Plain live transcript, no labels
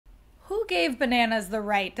gave bananas the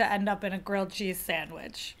right to end up in a grilled cheese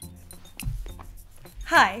sandwich?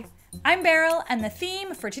 Hi, I'm Beryl, and the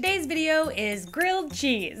theme for today's video is grilled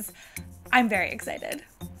cheese. I'm very excited.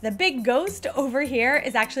 The big ghost over here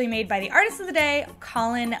is actually made by the artist of the day,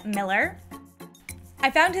 Colin Miller. I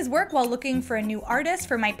found his work while looking for a new artist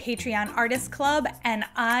for my Patreon Artist Club, and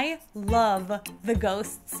I love the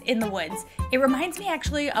ghosts in the woods. It reminds me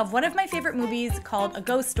actually of one of my favorite movies called A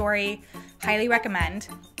Ghost Story. Highly recommend.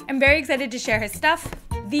 I'm very excited to share his stuff.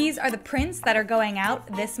 These are the prints that are going out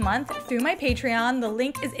this month through my Patreon. The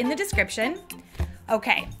link is in the description.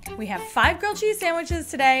 Okay, we have 5 grilled cheese sandwiches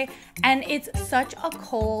today, and it's such a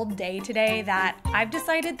cold day today that I've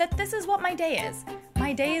decided that this is what my day is.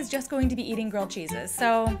 My day is just going to be eating grilled cheeses,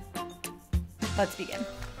 so let's begin.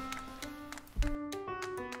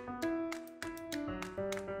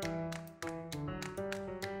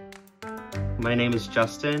 My name is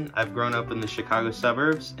Justin. I've grown up in the Chicago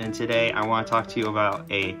suburbs, and today I want to talk to you about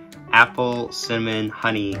a apple, cinnamon,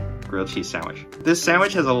 honey grilled cheese sandwich. This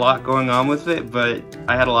sandwich has a lot going on with it, but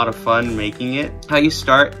I had a lot of fun making it. How you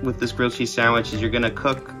start with this grilled cheese sandwich is you're gonna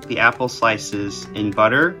cook the apple slices in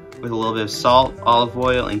butter with a little bit of salt, olive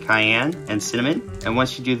oil, and cayenne, and cinnamon. And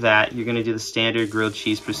once you do that, you're gonna do the standard grilled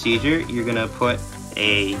cheese procedure. You're gonna put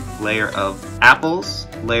a layer of apples,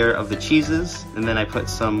 layer of the cheeses, and then I put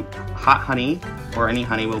some hot honey, or any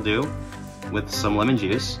honey will do, with some lemon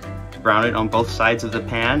juice. Brown it on both sides of the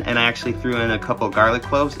pan, and I actually threw in a couple garlic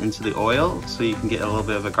cloves into the oil so you can get a little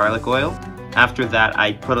bit of a garlic oil. After that,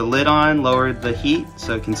 I put a lid on, lowered the heat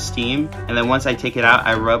so it can steam, and then once I take it out,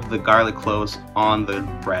 I rub the garlic cloves on the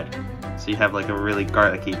bread. So you have like a really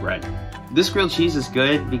garlicky bread. This grilled cheese is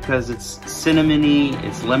good because it's cinnamony,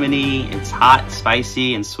 it's lemony, it's hot,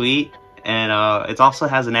 spicy, and sweet, and it also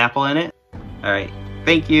has an apple in it. All right,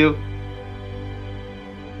 thank you.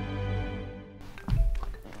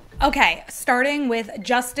 Okay, starting with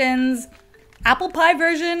Justin's apple pie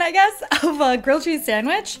version, I guess, of a grilled cheese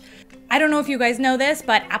sandwich. I don't know if you guys know this,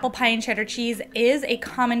 but apple pie and cheddar cheese is a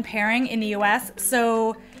common pairing in the US,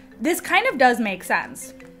 so this kind of does make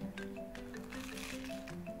sense.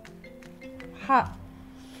 Hot.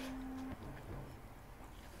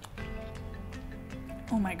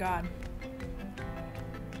 Oh my God.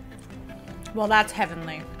 Well, that's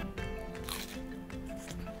heavenly.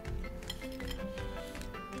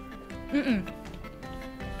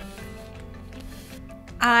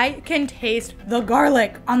 I can taste the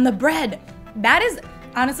garlic on the bread. That is,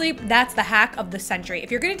 honestly, that's the hack of the century.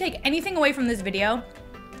 If you're gonna take anything away from this video,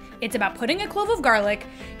 it's about putting a clove of garlic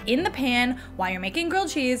in the pan while you're making grilled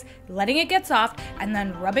cheese, letting it get soft, and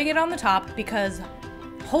then rubbing it on the top because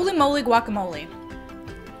holy moly guacamole.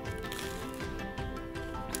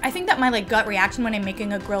 I think that my gut reaction when I'm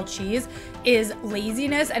making a grilled cheese is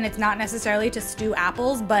laziness, and it's not necessarily to stew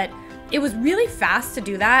apples, but it was really fast to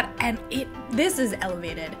do that, and this is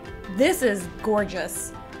elevated. This is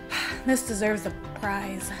gorgeous. This deserves a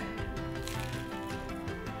prize.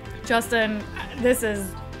 Justin,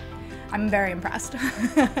 I'm very impressed.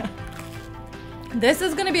 This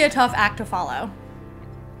is gonna be a tough act to follow,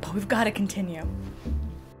 but we've gotta continue.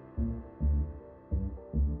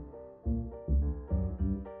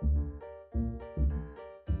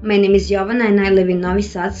 My name is Jovana and I live in Novi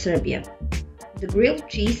Sad, Serbia. The grilled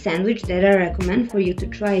cheese sandwich that I recommend for you to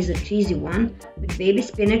try is a cheesy one with baby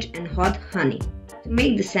spinach and hot honey. To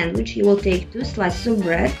make the sandwich, you will take 2 slices of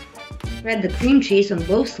bread, spread the cream cheese on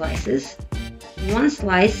both slices. In one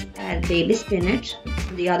slice, add baby spinach,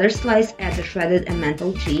 on the other slice, add the shredded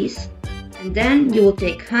emmental cheese. And then you will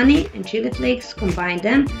take honey and chili flakes, combine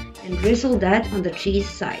them, and drizzle that on the cheese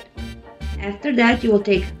side. After that, you will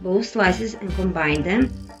take both slices and combine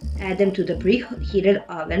them, add them to the preheated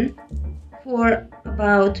oven for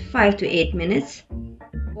about 5 to 8 minutes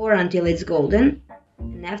or until it's golden,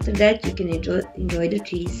 and after that you can enjoy the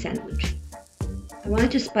cheese sandwich. I wanted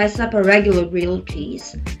to spice up a regular grilled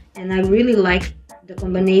cheese, and I really like the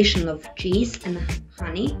combination of cheese and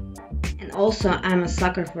honey, and also I'm a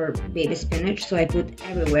sucker for baby spinach, so I put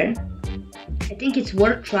everywhere. I think it's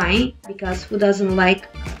worth trying because who doesn't like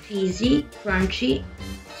a fizzy, crunchy,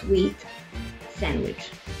 sweet sandwich?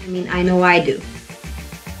 I mean, I know I do.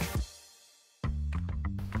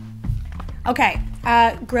 Okay,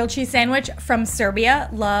 grilled cheese sandwich from Serbia.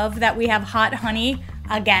 Love that we have hot honey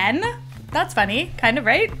again. That's funny, kind of,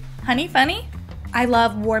 right? Honey funny? I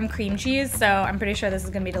love warm cream cheese, so I'm pretty sure this is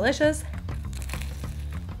gonna be delicious.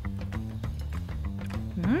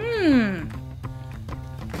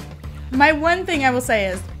 My one thing I will say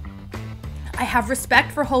is, I have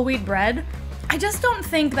respect for whole wheat bread. I just don't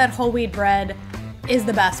think that whole wheat bread is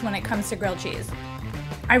the best when it comes to grilled cheese.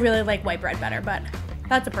 I really like white bread better, but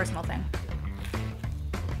that's a personal thing.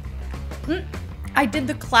 I did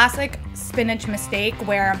the classic spinach mistake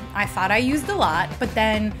where I thought I used a lot, but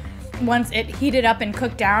then once it heated up and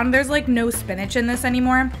cooked down, there's like no spinach in this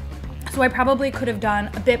anymore. So I probably could have done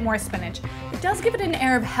a bit more spinach. It does give it an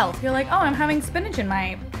air of health. You're like, oh, I'm having spinach in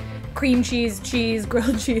my cream cheese,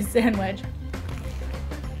 grilled cheese sandwich.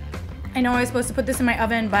 I know I was supposed to put this in my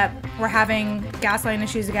oven, but we're having gas line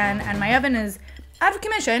issues again, and my oven is out of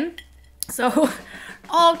commission. So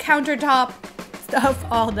all countertop stuff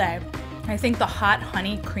all day. I think the hot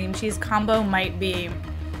honey cream cheese combo might be,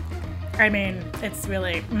 I mean, it's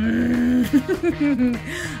really,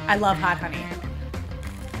 I love hot honey.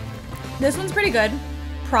 This one's pretty good.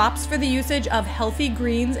 Props for the usage of healthy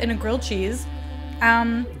greens in a grilled cheese.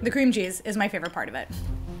 The cream cheese is my favorite part of it.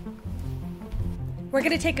 We're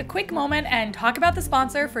gonna take a quick moment and talk about the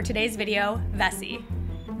sponsor for today's video, Vessi.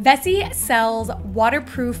 Vessi sells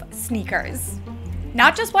waterproof sneakers.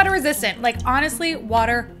 Not just water resistant, like honestly,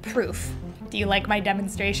 waterproof. Do you like my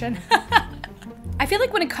demonstration? I feel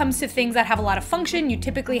like when it comes to things that have a lot of function, you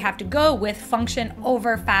typically have to go with function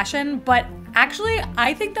over fashion, but actually,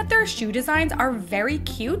 I think that their shoe designs are very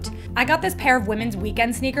cute. I got this pair of women's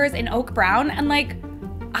weekend sneakers in oak brown, and like,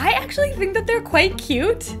 I actually think that they're quite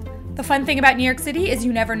cute. The fun thing about New York City is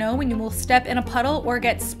you never know when you will step in a puddle or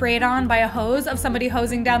get sprayed on by a hose of somebody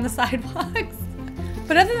hosing down the sidewalks.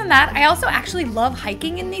 But other than that, I also actually love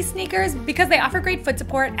hiking in these sneakers because they offer great foot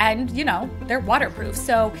support and, you know, they're waterproof.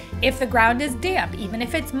 So if the ground is damp, even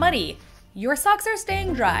if it's muddy, your socks are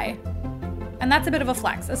staying dry. And that's a bit of a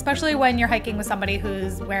flex, especially when you're hiking with somebody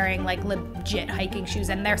who's wearing like legit hiking shoes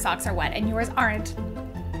and their socks are wet and yours aren't.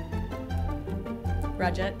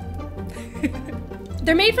 Rudget.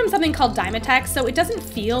 They're made from something called Dymatex, so it doesn't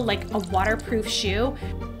feel like a waterproof shoe.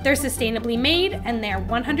 They're sustainably made and they're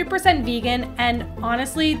 100% vegan, and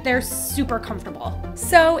honestly, they're super comfortable.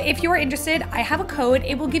 So if you're interested, I have a code.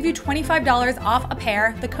 It will give you $25 off a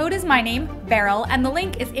pair. The code is my name, Beryl, and the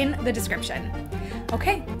link is in the description.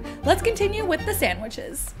 Okay, let's continue with the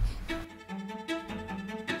sandwiches.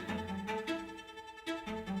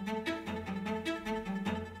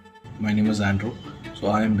 My name is Andrew. So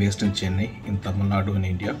I am based in Chennai, in Tamil Nadu in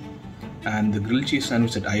India. And the grilled cheese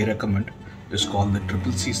sandwich that I recommend is called the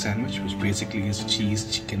Triple C sandwich, which basically is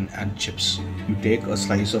cheese, chicken and chips. You take a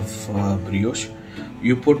slice of brioche,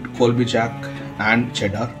 you put Colby Jack and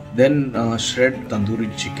cheddar, then shred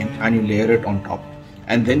tandoori chicken and you layer it on top.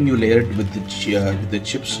 And then you layer it with the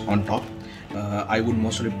chips on top. I would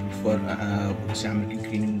mostly prefer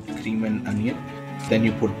American cream and onion. Then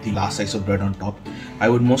you put the last slice of bread on top. I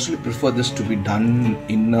would mostly prefer this to be done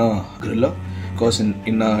in a griller, because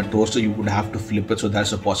in a toaster you would have to flip it, so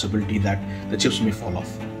there's a possibility that the chips may fall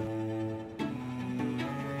off.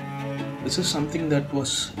 This is something that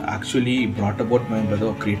was actually brought about by my brother,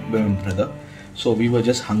 or created by my brother. So we were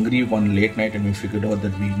just hungry one late night and we figured out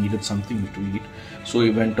that we needed something to eat. So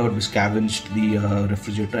we went out, we scavenged the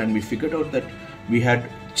refrigerator and we figured out that we had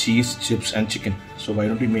cheese, chips and chicken. So why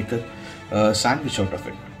don't we make a sandwich out of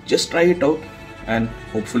it? Just try it out and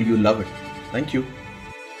hopefully you love it. Thank you.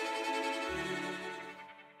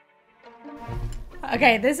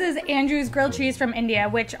 Okay, this is Andrew's grilled cheese from India,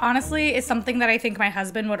 which honestly is something that I think my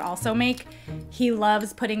husband would also make. He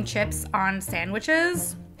loves putting chips on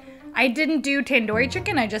sandwiches. I didn't do tandoori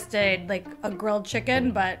chicken, I just did like a grilled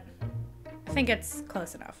chicken, but I think it's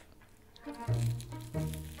close enough.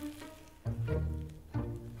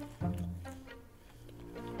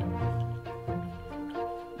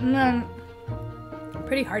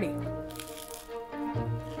 Pretty hearty.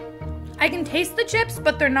 I can taste the chips,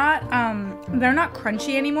 but they're not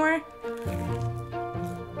crunchy anymore.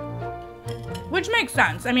 Which makes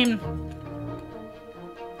sense. I mean,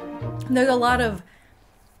 there's a lot of,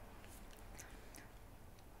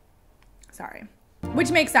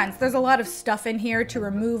 which makes sense. There's a lot of stuff in here to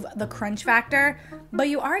remove the crunch factor, but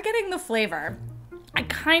you are getting the flavor. I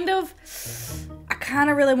kind of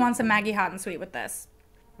really want some Maggi hot and sweet with this.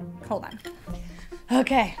 Hold on.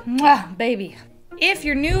 Okay, mwah, baby. If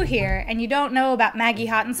you're new here and you don't know about Maggi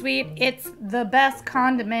hot and sweet, it's the best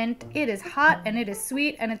condiment. It is hot and it is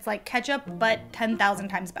sweet and it's like ketchup, but 10,000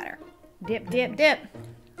 times better. Dip, dip, dip.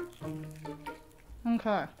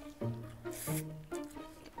 Okay.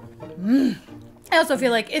 I also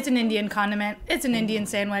feel like it's an Indian condiment. It's an Indian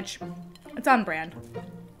sandwich. It's on brand.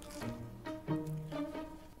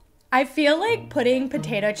 I feel like putting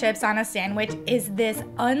potato chips on a sandwich is this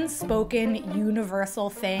unspoken universal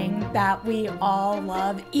thing that we all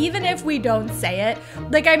love, even if we don't say it.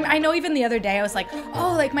 Like I know even the other day I was like,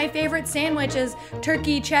 oh, like my favorite sandwich is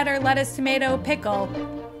turkey, cheddar, lettuce, tomato, pickle,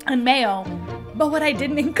 and mayo. But what I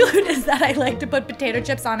didn't include is that I like to put potato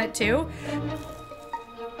chips on it too.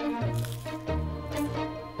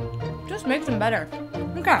 just makes them better.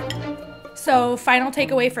 Okay. So final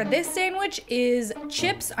takeaway for this sandwich is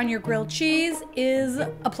chips on your grilled cheese is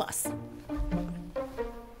a plus.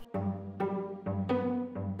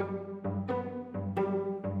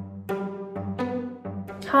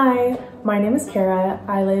 Hi, my name is Cara.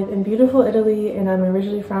 I live in beautiful Italy and I'm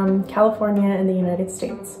originally from California in the United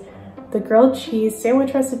States. The grilled cheese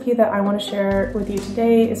sandwich recipe that I want to share with you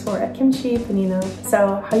today is for a kimchi panino.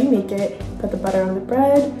 So how you make it, put the butter on the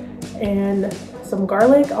bread and some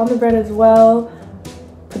garlic on the bread as well.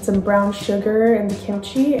 Put some brown sugar in the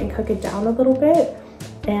kimchi and cook it down a little bit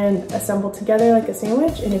and assemble together like a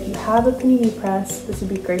sandwich. And if you have a panini press, this would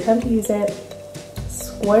be a great time to use it.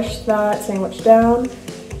 Squish that sandwich down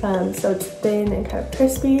so it's thin and kind of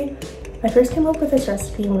crispy. I first came up with this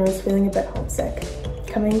recipe when I was feeling a bit homesick.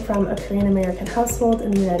 Coming from a Korean American household in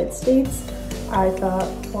the United States, I thought,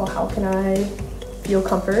 well, how can I feel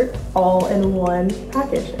comfort all in one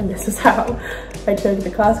package? And this is how. I took the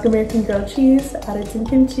classic American grilled cheese, added some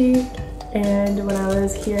kimchi, and when I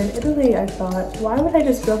was here in Italy, I thought, why would I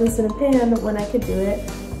just grill this in a pan when I could do it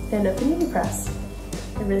in a panini press?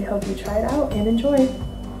 I really hope you try it out and enjoy.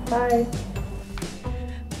 Bye.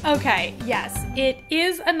 Okay, yes, it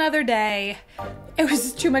is another day. It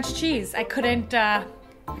was too much cheese. I couldn't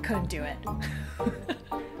do it.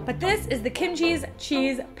 But this is the kimchi's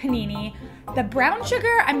cheese panini. The brown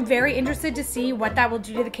sugar, I'm very interested to see what that will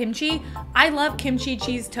do to the kimchi. I love kimchi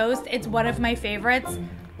cheese toast. It's one of my favorites.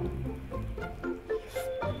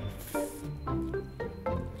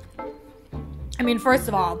 I mean, first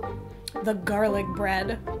of all, the garlic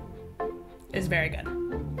bread is very good.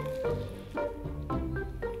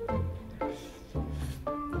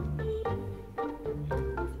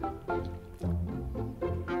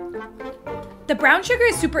 The brown sugar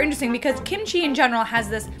is super interesting because kimchi in general has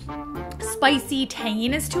this spicy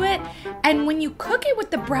tanginess to it, and when you cook it with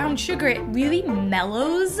the brown sugar, it really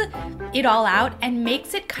mellows it all out and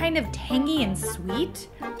makes it kind of tangy and sweet.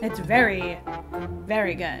 It's very,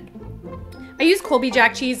 very good. I used Colby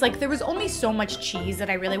Jack cheese. Like, there was only so much cheese that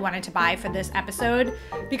I really wanted to buy for this episode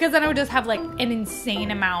because then I would just have like an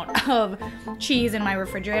insane amount of cheese in my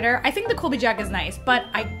refrigerator. I think the Colby Jack is nice, but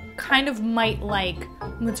I kind of might like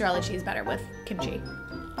mozzarella cheese better with kimchi.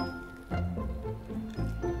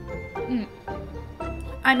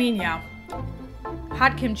 I mean, yeah,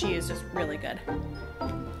 hot kimchi is just really good.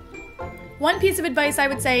 One piece of advice I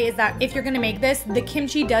would say is that if you're gonna make this, the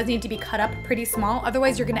kimchi does need to be cut up pretty small.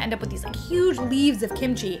 Otherwise, you're gonna end up with these like huge leaves of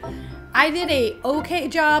kimchi. I did a okay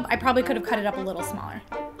job. I probably could have cut it up a little smaller.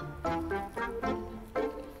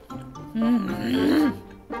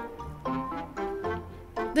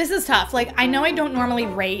 This is tough. Like, I know I don't normally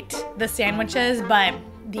rate the sandwiches, but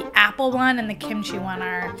the apple one and the kimchi one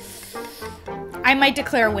are... I might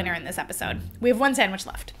declare a winner in this episode. We have one sandwich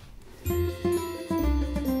left.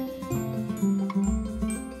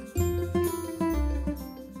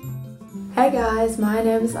 Hey guys, my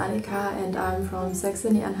name is Annika and I'm from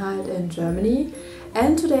Saxony-Anhalt in Germany,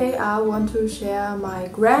 and today I want to share my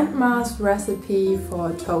grandma's recipe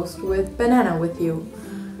for toast with banana with you.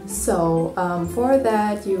 So for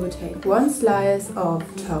that you take one slice of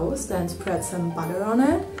toast and spread some butter on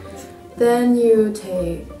it. Then you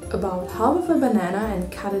take about half of a banana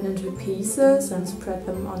and cut it into pieces and spread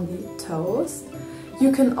them on the toast.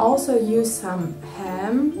 You can also use some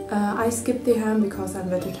ham. I skipped the ham because I'm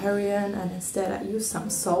vegetarian and instead I use some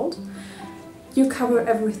salt. You cover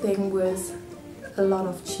everything with a lot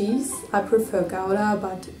of cheese. I prefer Gouda,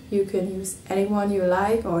 but you can use any one you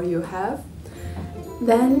like or you have.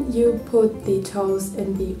 Then you put the toast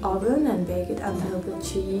in the oven and bake it until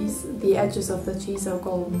the edges of the cheese are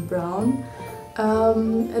golden brown.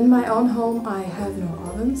 In my own home I have no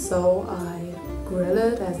oven, so I grill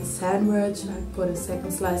it as a sandwich. I put a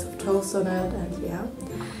second slice of toast on it, and yeah.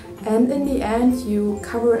 And in the end you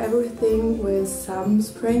cover everything with some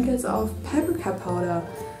sprinkles of paprika powder.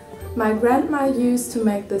 My grandma used to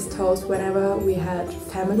make this toast whenever we had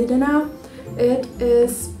family dinner. It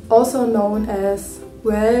is also known as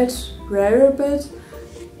red rarebit.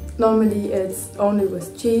 Normally it's only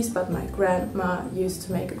with cheese, but my grandma used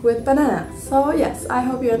to make it with banana. So yes, I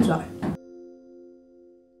hope you enjoy.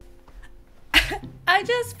 I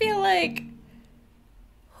just feel like,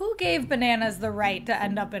 who gave bananas the right to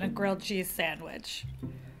end up in a grilled cheese sandwich?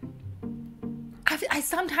 I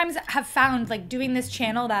sometimes have found, like, doing this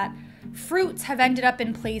channel, that fruits have ended up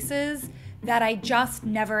in places that I just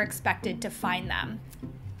never expected to find them.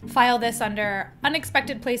 File this under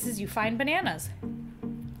unexpected places you find bananas.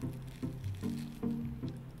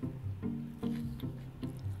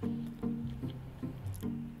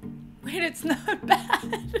 Wait, it's not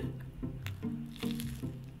bad.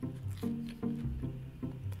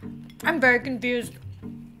 I'm very confused.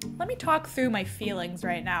 Let me talk through my feelings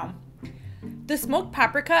right now. The smoked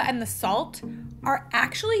paprika and the salt are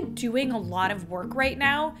actually doing a lot of work right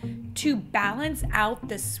now to balance out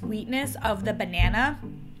the sweetness of the banana.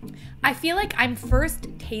 I feel like I'm first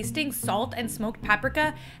tasting salt and smoked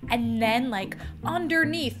paprika, and then like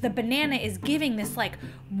underneath the banana is giving this like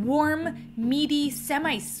warm, meaty,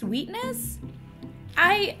 semi-sweetness.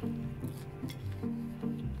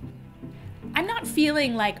 I'm not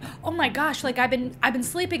feeling like, oh my gosh, like I've been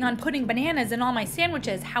sleeping on putting bananas in all my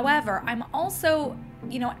sandwiches. However, I'm also,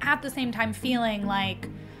 you know, at the same time feeling like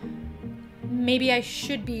maybe I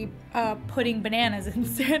should be putting bananas in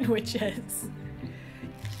sandwiches.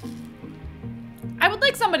 I would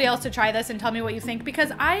like somebody else to try this and tell me what you think,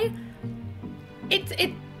 because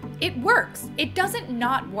it works. It doesn't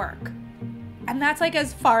not work. And that's like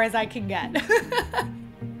as far as I can get.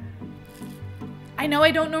 I know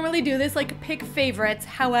I don't normally do this, like pick favorites.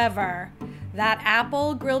 However, that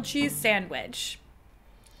apple grilled cheese sandwich,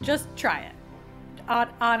 just try it.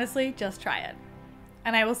 Honestly, just try it.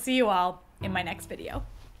 And I will see you all in my next video.